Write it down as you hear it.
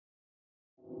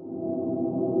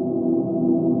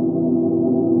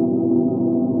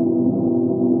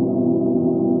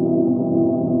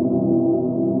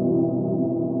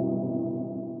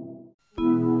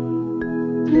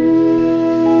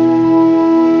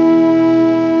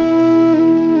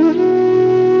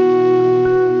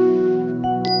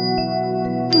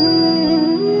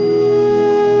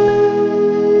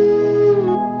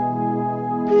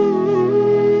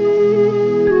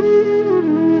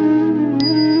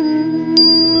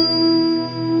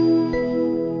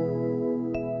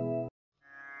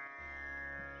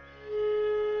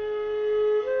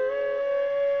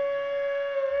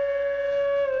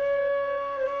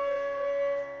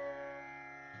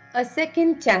A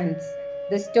Second Chance,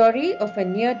 the story of a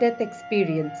near-death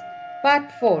experience.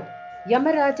 Part 4,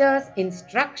 Yamaraja's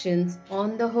instructions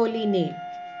on the holy name.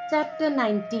 Chapter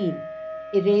 19,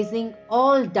 Erasing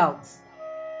all doubts.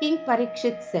 King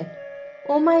Parikshit said,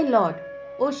 O my Lord,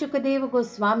 O Shukadeva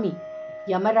Goswami,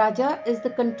 Yamaraja is the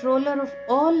controller of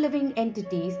all living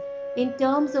entities in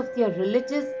terms of their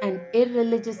religious and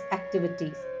irreligious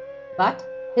activities. But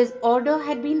his order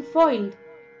had been foiled.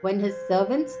 When his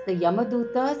servants, the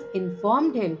Yamadutas,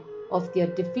 informed him of their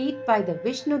defeat by the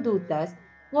Vishnudutas,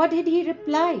 what did he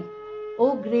reply?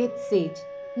 O great sage,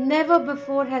 never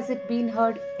before has it been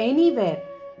heard anywhere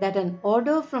that an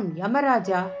order from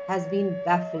Yamaraja has been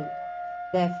baffled.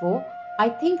 Therefore, I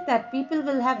think that people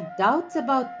will have doubts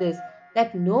about this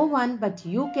that no one but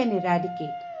you can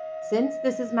eradicate. Since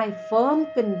this is my firm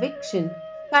conviction,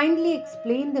 kindly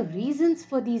explain the reasons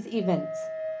for these events.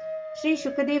 Sri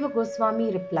Shukadeva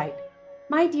Goswami replied,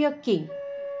 My dear king,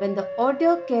 when the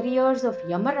order carriers of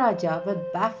Yamaraja were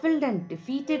baffled and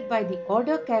defeated by the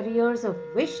order carriers of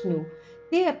Vishnu,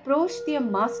 they approached their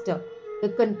master, the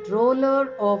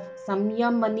controller of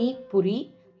Samyamani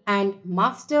Puri and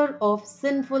master of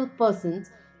sinful persons,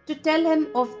 to tell him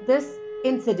of this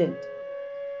incident.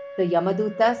 The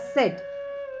Yamadutas said,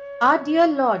 Our dear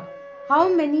Lord, how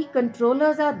many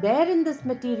controllers are there in this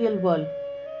material world?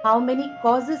 How many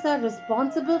causes are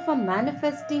responsible for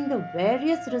manifesting the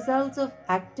various results of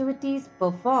activities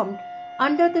performed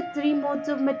under the three modes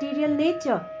of material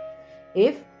nature?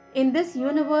 If in this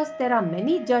universe there are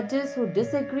many judges who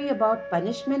disagree about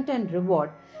punishment and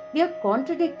reward, their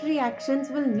contradictory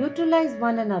actions will neutralize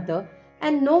one another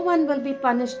and no one will be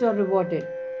punished or rewarded.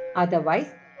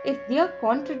 Otherwise, if their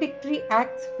contradictory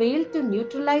acts fail to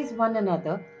neutralize one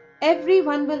another,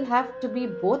 everyone will have to be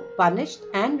both punished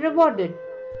and rewarded.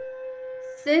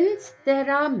 Since there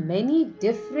are many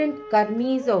different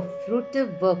karmis or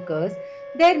fruitive workers,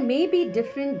 there may be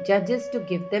different judges to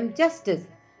give them justice.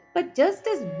 But just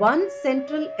as one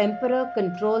central emperor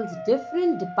controls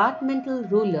different departmental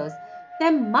rulers,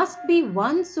 there must be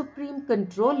one supreme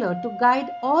controller to guide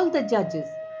all the judges.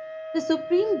 The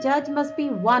supreme judge must be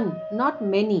one, not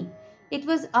many. It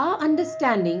was our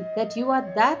understanding that you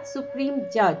are that supreme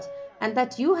judge and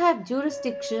that you have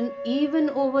jurisdiction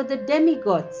even over the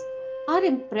demigods. Our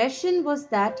impression was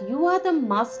that you are the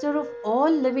master of all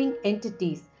living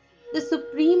entities, the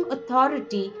supreme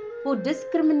authority who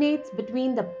discriminates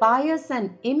between the pious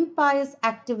and impious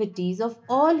activities of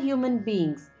all human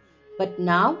beings. But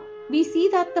now we see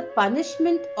that the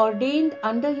punishment ordained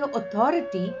under your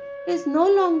authority is no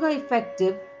longer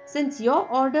effective, since your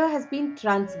order has been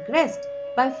transgressed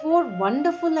by 4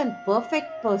 wonderful and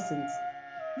perfect persons.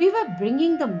 We were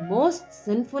bringing the most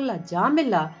sinful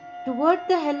Ajamila toward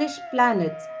the hellish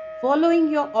planets, following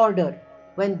your order,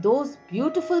 when those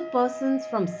beautiful persons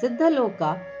from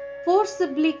Siddhaloka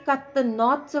forcibly cut the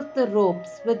knots of the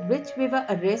ropes with which we were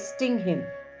arresting him.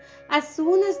 As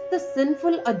soon as the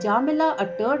sinful Ajamila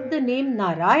uttered the name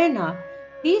Narayana,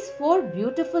 these 4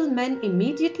 beautiful men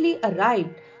immediately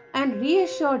arrived and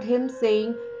reassured him,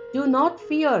 saying, Do not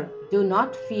fear, do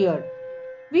not fear.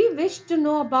 We wish to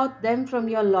know about them from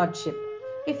your lordship.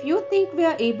 If you think we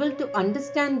are able to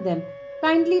understand them,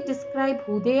 kindly describe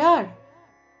who they are.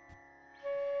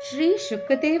 Sri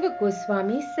Shukadeva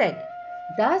Goswami said,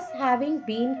 Thus having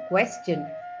been questioned,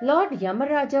 Lord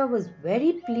Yamaraja was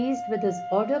very pleased with his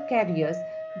order carriers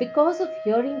because of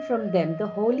hearing from them the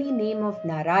holy name of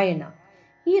Narayana.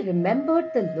 He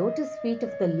remembered the lotus feet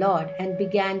of the Lord and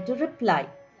began to reply.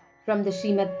 From the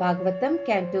Srimad Bhagavatam,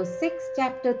 Canto 6,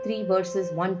 Chapter 3,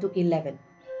 verses 1 to 11.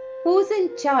 Who's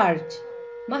in charge?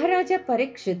 Maharaja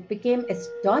Parikshit became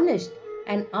astonished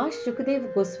and asked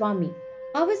Shukadeva Goswami,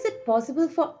 How is it possible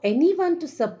for anyone to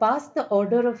surpass the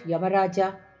order of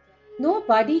Yamaraja?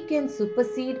 Nobody can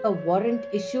supersede a warrant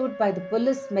issued by the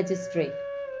police magistrate.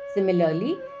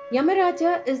 Similarly,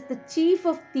 Yamaraja is the chief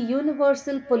of the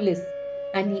universal police,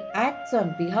 and he acts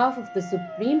on behalf of the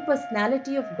Supreme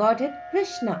Personality of Godhead,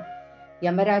 Krishna.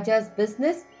 Yamaraja's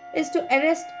business is to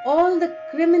arrest all the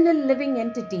criminal living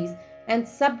entities and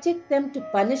subject them to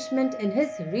punishment in his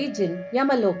region,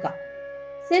 Yamaloka.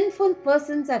 Sinful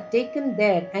persons are taken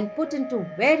there and put into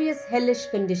various hellish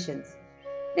conditions.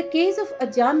 The case of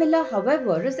Ajamila,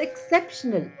 however, is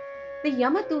exceptional. The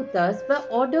Yamadutas were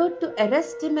ordered to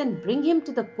arrest him and bring him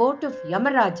to the court of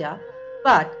Yamaraja,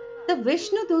 but the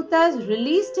Vishnudutas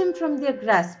released him from their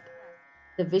grasp.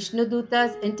 The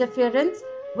Vishnudutas' interference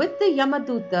with the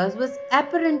Yamadutas was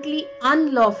apparently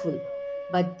unlawful.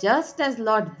 But just as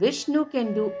Lord Vishnu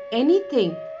can do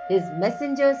anything, his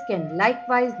messengers can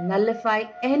likewise nullify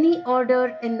any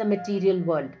order in the material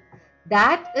world.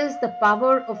 That is the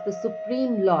power of the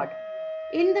Supreme Lord.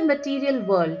 In the material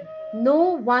world,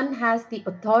 no one has the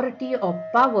authority or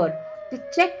power to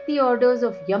check the orders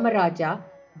of Yamaraja,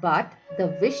 but the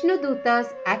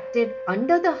Vishnudutas acted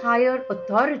under the higher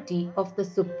authority of the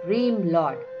Supreme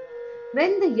Lord.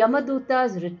 When the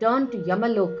Yamadutas returned to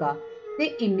Yamaloka,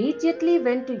 they immediately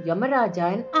went to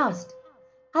Yamaraja and asked,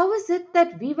 "How is it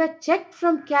that we were checked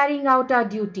from carrying out our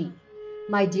duty?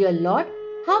 My dear Lord,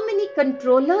 how many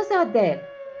controllers are there?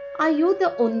 Are you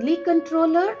the only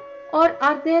controller, or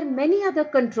are there many other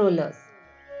controllers?"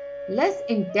 Less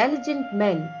intelligent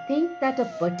men think that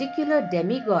a particular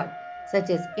demigod,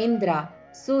 such as Indra,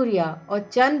 Surya, or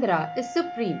Chandra, is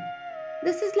supreme.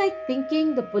 This is like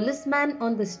thinking the policeman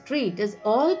on the street is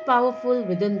all powerful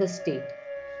within the state.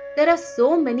 There are so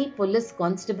many police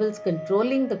constables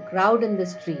controlling the crowd in the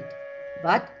street,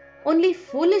 but only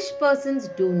foolish persons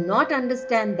do not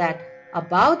understand that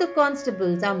above the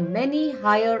constables are many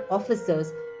higher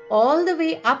officers, all the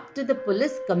way up to the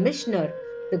police commissioner,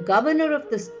 the governor of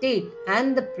the state,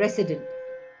 and the president.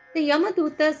 The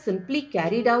Yamadutas simply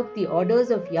carried out the orders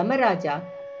of Yamaraja,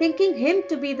 thinking him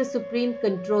to be the supreme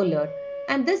controller,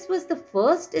 and this was the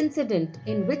first incident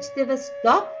in which they were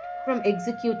stopped from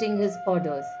executing his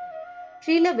orders.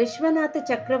 Srila Vishwanatha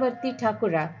Chakravarti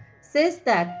Thakura says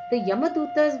that the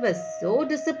Yamadutas were so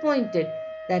disappointed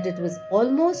that it was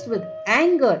almost with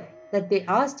anger that they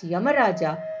asked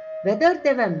Yamaraja whether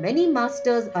there were many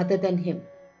masters other than him.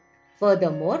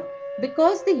 Furthermore,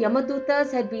 because the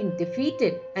Yamadutas had been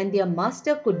defeated and their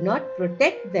master could not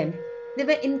protect them, they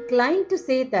were inclined to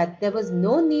say that there was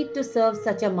no need to serve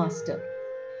such a master.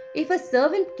 If a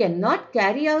servant cannot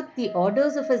carry out the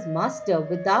orders of his master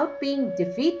without being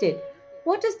defeated,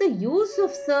 what is the use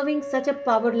of serving such a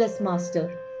powerless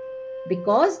master?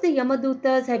 Because the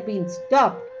Yamadutas had been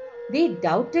stopped, they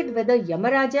doubted whether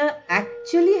Yamaraja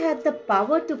actually had the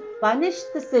power to punish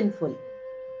the sinful.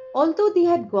 Although they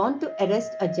had gone to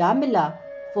arrest Ajamila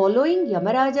following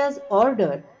Yamaraja's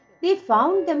order, they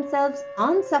found themselves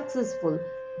unsuccessful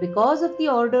because of the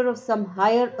order of some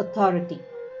higher authority.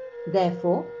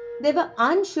 Therefore, they were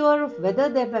unsure of whether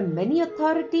there were many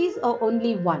authorities or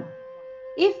only one.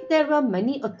 If there were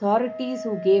many authorities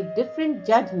who gave different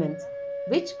judgments,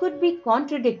 which could be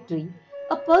contradictory,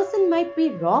 a person might be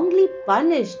wrongly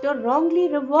punished or wrongly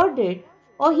rewarded,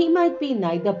 or he might be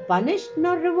neither punished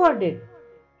nor rewarded.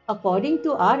 According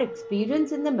to our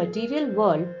experience in the material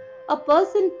world, a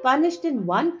person punished in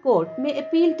one court may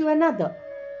appeal to another.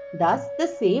 Thus, the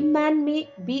same man may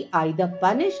be either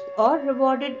punished or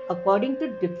rewarded according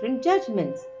to different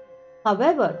judgments.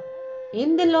 However,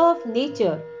 in the law of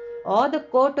nature or the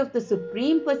court of the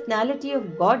Supreme Personality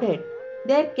of Godhead,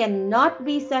 there cannot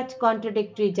be such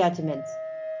contradictory judgments.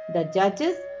 The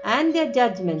judges and their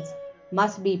judgments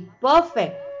must be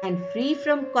perfect and free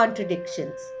from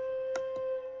contradictions.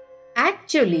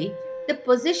 Actually, the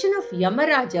position of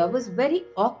Yamaraja was very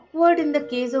awkward in the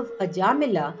case of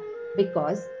Ajamila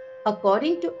because,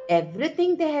 according to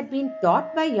everything they had been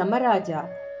taught by Yamaraja,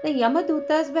 the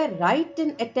Yamadutas were right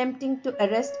in attempting to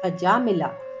arrest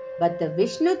Ajamila, but the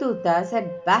Vishnudutas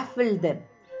had baffled them.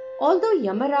 Although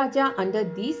Yamaraja under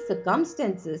these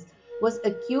circumstances was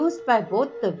accused by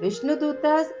both the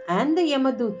Vishnudutas and the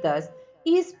Yamadutas,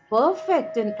 he is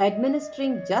perfect in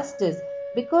administering justice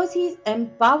because he is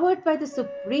empowered by the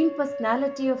Supreme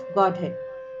Personality of Godhead.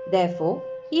 Therefore,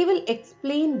 he will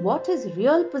explain what his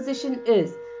real position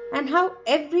is and how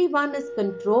everyone is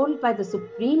controlled by the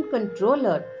Supreme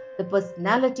Controller, the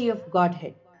Personality of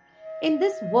Godhead. In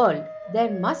this world, there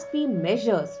must be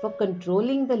measures for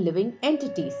controlling the living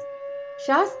entities.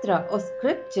 Shastra or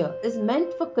scripture is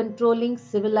meant for controlling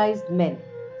civilized men.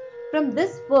 From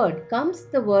this word comes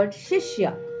the word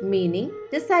Shishya, meaning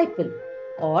disciple,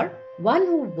 or one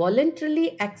who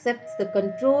voluntarily accepts the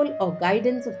control or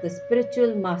guidance of the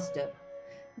spiritual master.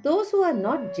 Those who are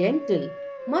not gentle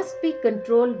must be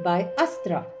controlled by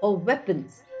astra or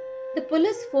weapons. The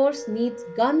police force needs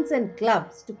guns and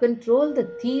clubs to control the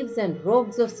thieves and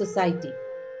rogues of society.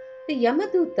 The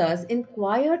Yamadutas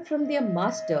inquired from their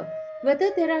master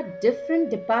whether there are different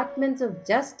departments of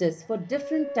justice for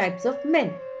different types of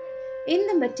men. In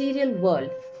the material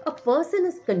world, a person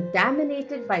is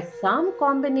contaminated by some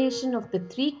combination of the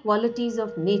three qualities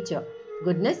of nature,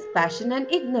 goodness, passion,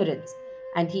 and ignorance,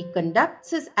 and he conducts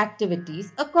his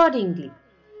activities accordingly.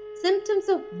 Symptoms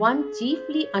of one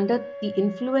chiefly under the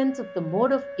influence of the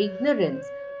mode of ignorance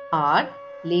are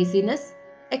laziness,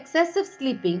 excessive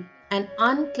sleeping, and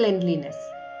uncleanliness.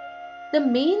 The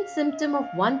main symptom of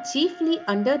one chiefly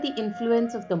under the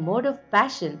influence of the mode of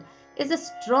passion is a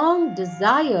strong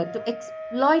desire to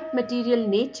exploit material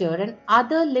nature and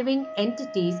other living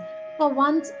entities for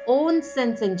one's own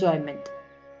sense enjoyment.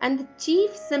 And the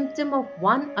chief symptom of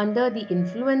one under the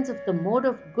influence of the mode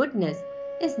of goodness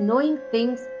is knowing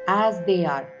things as they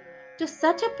are. To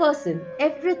such a person,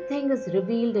 everything is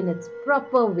revealed in its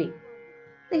proper way.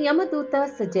 The Yamaduta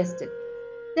suggested,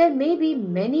 there may be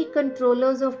many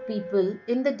controllers of people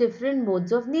in the different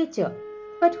modes of nature,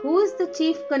 but who is the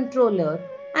chief controller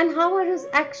and how are his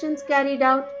actions carried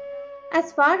out?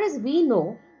 As far as we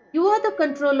know, you are the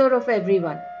controller of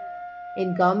everyone.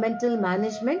 In governmental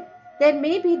management, there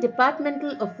may be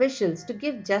departmental officials to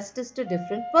give justice to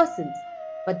different persons,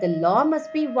 but the law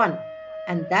must be one,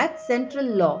 and that central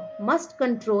law must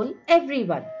control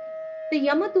everyone. The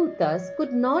Yamadutas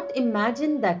could not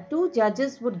imagine that two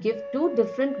judges would give two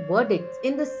different verdicts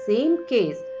in the same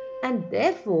case, and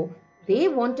therefore they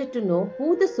wanted to know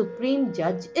who the supreme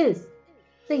judge is.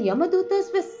 The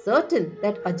Yamadutas were certain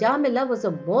that Ajamila was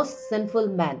a most sinful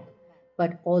man.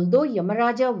 But although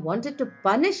Yamaraja wanted to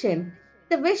punish him,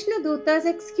 the Vishnudutas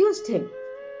excused him.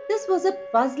 This was a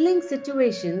puzzling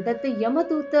situation that the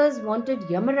Yamadutas wanted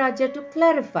Yamaraja to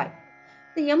clarify.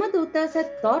 The Yamadutas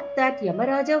had thought that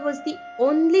Yamaraja was the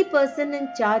only person in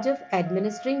charge of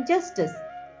administering justice.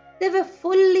 They were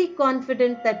fully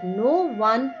confident that no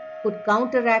one could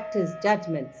counteract his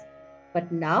judgments.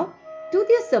 But now, to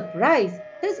their surprise,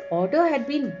 his order had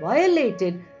been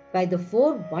violated by the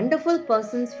four wonderful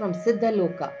persons from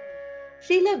Siddhaloka.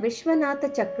 Srila Vishwanatha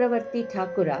Chakravarti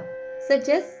Thakura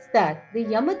suggests that the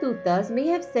Yamadutas may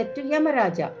have said to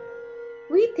Yamaraja,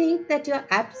 we think that your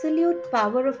absolute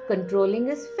power of controlling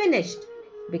is finished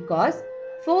because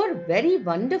four very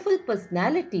wonderful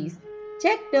personalities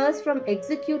checked us from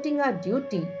executing our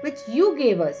duty which you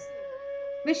gave us.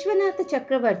 Vishwanatha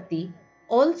Chakravarti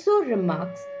also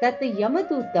remarks that the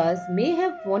Yamadutas may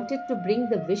have wanted to bring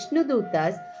the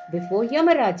Vishnudutas before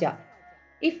Yamaraja.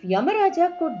 If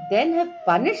Yamaraja could then have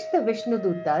punished the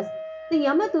Vishnudutas, the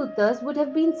Yamadutas would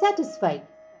have been satisfied.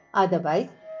 Otherwise,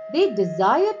 they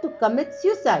desired to commit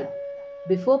suicide.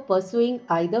 Before pursuing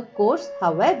either course,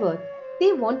 however,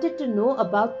 they wanted to know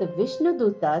about the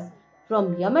Vishnudutas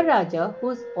from Yamaraja, who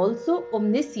is also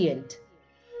omniscient.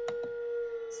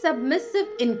 Submissive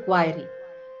inquiry.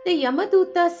 The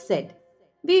Yamadutas said,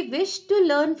 we wish to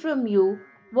learn from you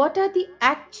what are the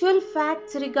actual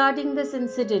facts regarding this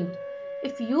incident.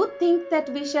 If you think that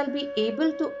we shall be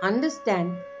able to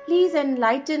understand, please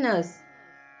enlighten us.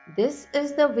 This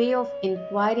is the way of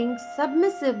inquiring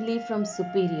submissively from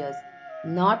superiors,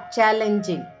 not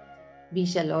challenging. We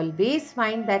shall always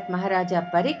find that Maharaja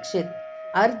Parikshit,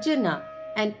 Arjuna,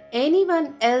 and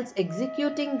anyone else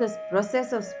executing this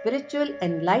process of spiritual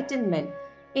enlightenment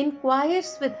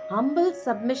inquires with humble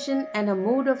submission and a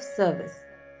mood of service.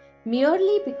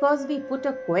 Merely because we put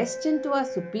a question to our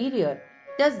superior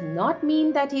does not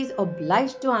mean that he is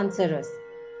obliged to answer us.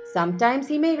 Sometimes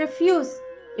he may refuse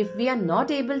if we are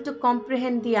not able to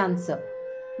comprehend the answer.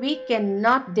 We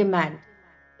cannot demand.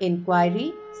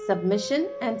 Inquiry, submission,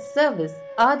 and service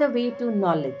are the way to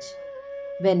knowledge.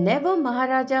 Whenever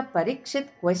Maharaja Parikshit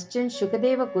questioned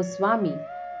Shukadeva Goswami,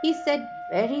 he said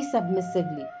very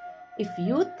submissively, if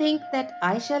you think that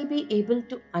I shall be able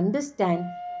to understand,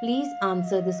 please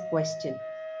answer this question.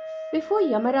 Before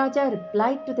Yamaraja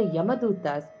replied to the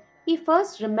Yamadutas, he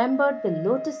first remembered the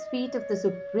lotus feet of the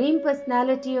Supreme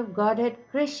Personality of Godhead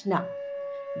Krishna.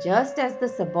 Just as the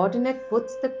subordinate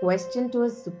puts the question to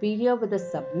his superior with a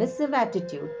submissive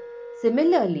attitude,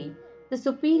 similarly, the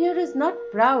superior is not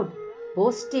proud,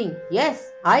 boasting,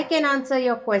 yes, I can answer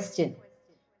your question.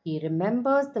 He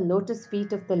remembers the lotus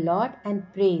feet of the Lord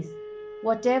and prays,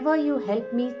 whatever you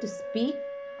help me to speak,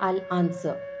 I'll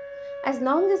answer. As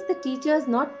long as the teacher is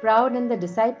not proud and the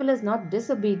disciple is not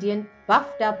disobedient,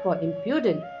 puffed up or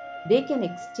impudent, they can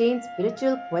exchange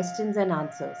spiritual questions and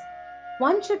answers.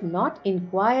 One should not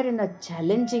inquire in a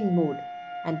challenging mood,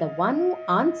 and the one who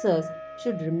answers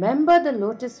should remember the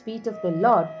lotus feet of the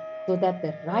Lord so that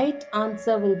the right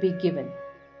answer will be given.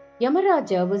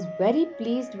 Yamaraja was very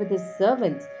pleased with his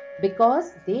servants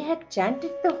because they had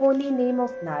chanted the holy name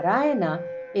of Narayana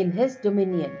in his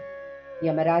dominion.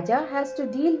 Yamaraja has to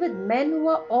deal with men who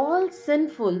are all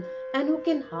sinful and who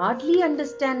can hardly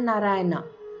understand Narayana.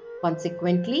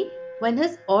 Consequently, when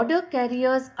his order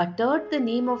carriers uttered the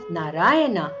name of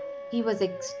Narayana, he was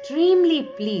extremely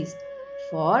pleased,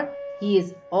 for he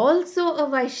is also a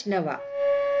Vaishnava.